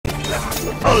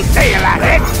I'll see you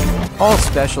at it! All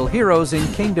special heroes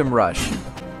in Kingdom Rush.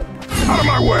 Out of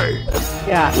my way!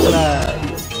 Yeah,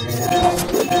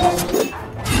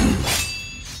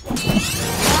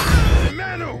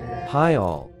 Manu! Hi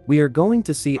all. We are going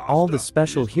to see all the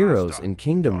special heroes in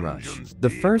Kingdom Rush. The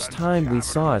first time we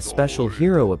saw a special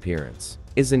hero appearance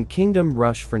is in Kingdom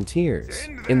Rush Frontiers.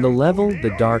 In the level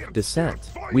The Dark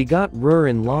Descent, we got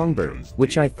Rurin Longbird,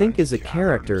 which I think is a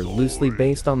character loosely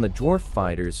based on the dwarf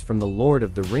fighters from the Lord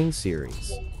of the Rings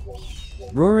series.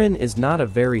 Rurin is not a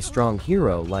very strong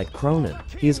hero like Cronin.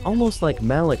 He is almost like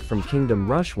Malik from Kingdom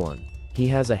Rush 1. He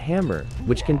has a hammer,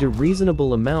 which can do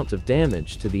reasonable amount of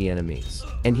damage to the enemies,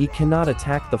 and he cannot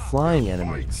attack the flying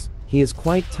enemies. He is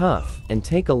quite tough and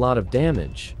take a lot of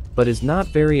damage, but is not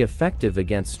very effective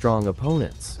against strong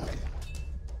opponents.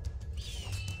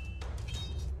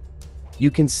 You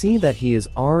can see that he is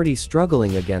already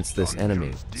struggling against this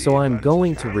enemy, so I'm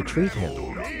going to retreat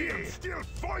him.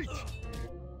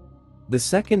 The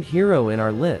second hero in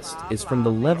our list is from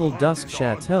the level Dusk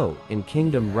Chateau in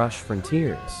Kingdom Rush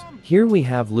Frontiers. Here we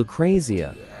have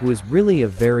Lucrezia, who is really a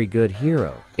very good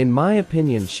hero. In my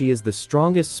opinion, she is the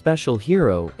strongest special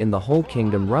hero in the whole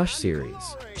Kingdom Rush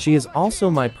series. She is also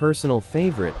my personal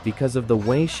favorite because of the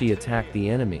way she attacked the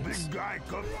enemies.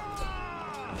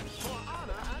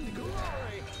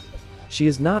 She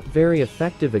is not very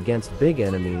effective against big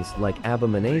enemies like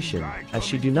Abomination, as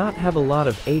she do not have a lot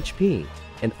of HP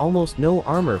and almost no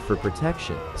armor for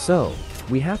protection, so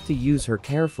we have to use her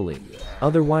carefully,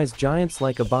 otherwise giants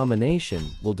like Abomination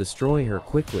will destroy her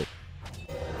quickly.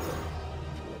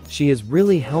 She is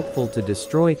really helpful to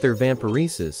destroy their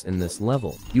Vampiresis in this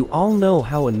level. You all know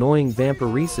how annoying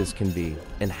Vampiresis can be,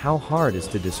 and how hard it is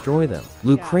to destroy them.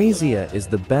 Lucrezia is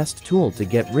the best tool to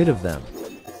get rid of them.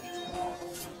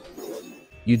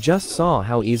 You just saw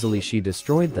how easily she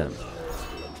destroyed them.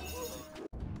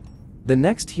 The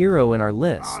next hero in our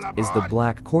list is the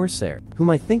Black Corsair, whom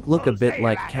I think look a bit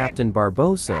like Captain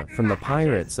Barbossa from the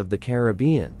Pirates of the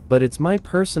Caribbean, but it's my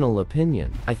personal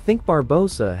opinion. I think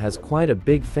Barbossa has quite a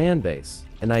big fan base,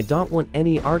 and I don't want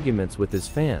any arguments with his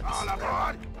fans.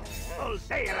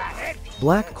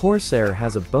 Black Corsair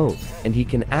has a boat, and he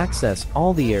can access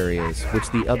all the areas which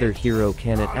the other hero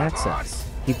cannot access.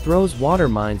 He throws water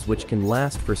mines which can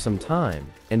last for some time,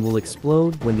 and will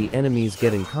explode when the enemies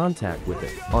get in contact with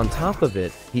it. On top of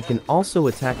it, he can also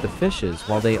attack the fishes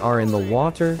while they are in the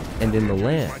water and in the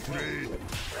land.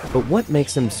 But what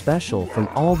makes him special from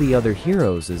all the other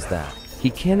heroes is that he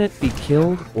cannot be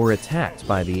killed or attacked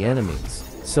by the enemies.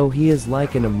 So he is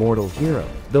like an immortal hero.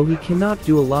 Though he cannot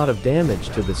do a lot of damage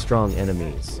to the strong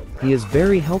enemies, he is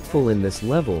very helpful in this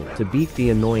level to beat the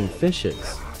annoying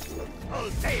fishes.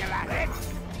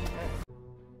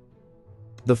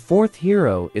 The fourth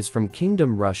hero is from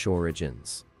Kingdom Rush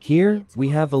Origins. Here, we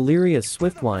have Illyria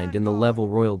Swiftwind in the level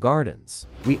Royal Gardens.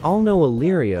 We all know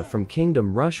Illyria from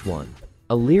Kingdom Rush 1.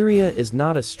 Illyria is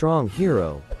not a strong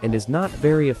hero, and is not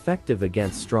very effective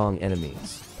against strong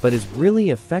enemies, but is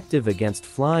really effective against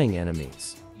flying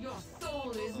enemies. Your soul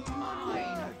is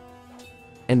mine.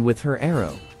 And with her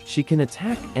arrow, she can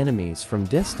attack enemies from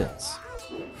distance.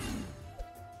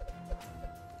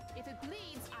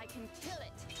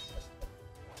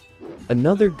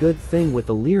 Another good thing with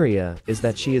Illyria is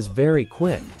that she is very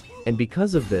quick, and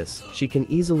because of this, she can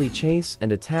easily chase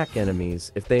and attack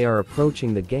enemies if they are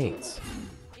approaching the gates.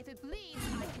 If it bleeds,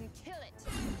 I can kill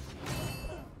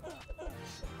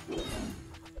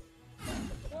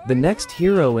it. The next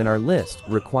hero in our list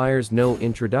requires no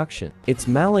introduction. It's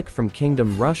Malik from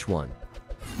Kingdom Rush 1.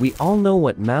 We all know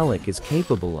what Malik is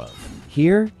capable of.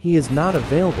 Here, he is not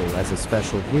available as a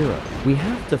special hero. We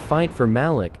have to fight for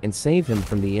Malik and save him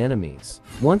from the enemies.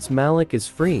 Once Malik is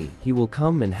free, he will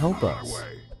come and help us.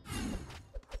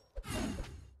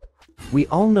 We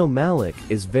all know Malik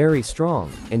is very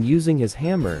strong, and using his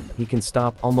hammer, he can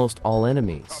stop almost all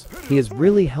enemies. He is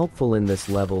really helpful in this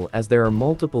level as there are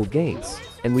multiple gates,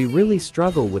 and we really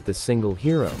struggle with the single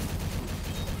hero.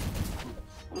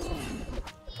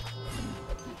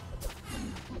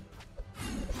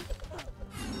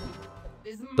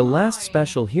 The last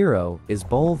special hero is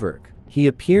Bolverk. He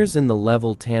appears in the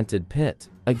level Tainted Pit.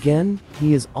 Again,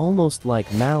 he is almost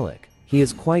like Malik. He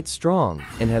is quite strong,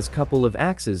 and has couple of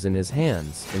axes in his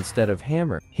hands instead of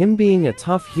hammer. Him being a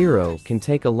tough hero can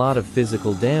take a lot of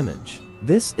physical damage.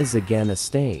 This is again a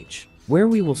stage where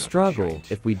we will struggle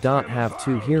if we don't have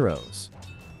two heroes.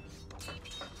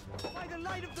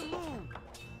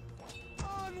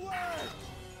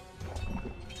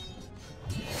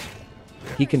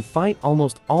 He can fight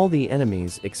almost all the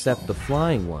enemies except the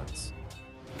flying ones.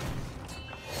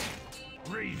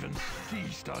 Ravens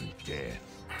feast on death.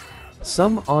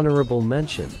 Some honorable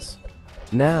mentions.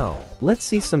 Now, let's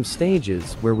see some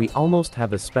stages where we almost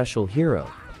have a special hero.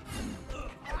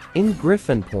 In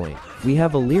Griffin Point, we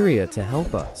have Illyria to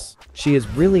help us. She is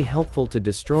really helpful to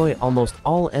destroy almost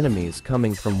all enemies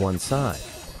coming from one side.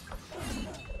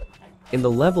 In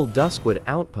the level Duskwood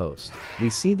Outpost, we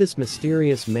see this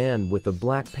mysterious man with a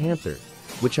Black Panther,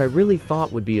 which I really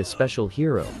thought would be a special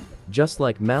hero, just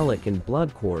like Malik in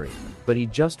Blood Quarry, but he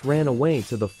just ran away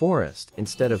to the forest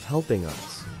instead of helping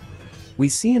us. We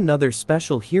see another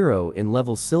special hero in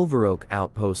level Silver Oak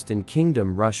Outpost in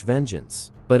Kingdom Rush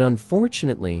Vengeance, but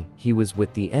unfortunately, he was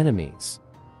with the enemies.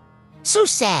 So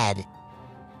sad.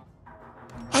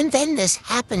 And then this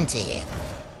happened to him.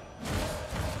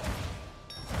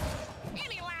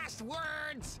 Any last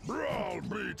words? Brawl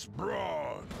beats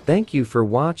brawl. Thank you for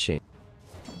watching.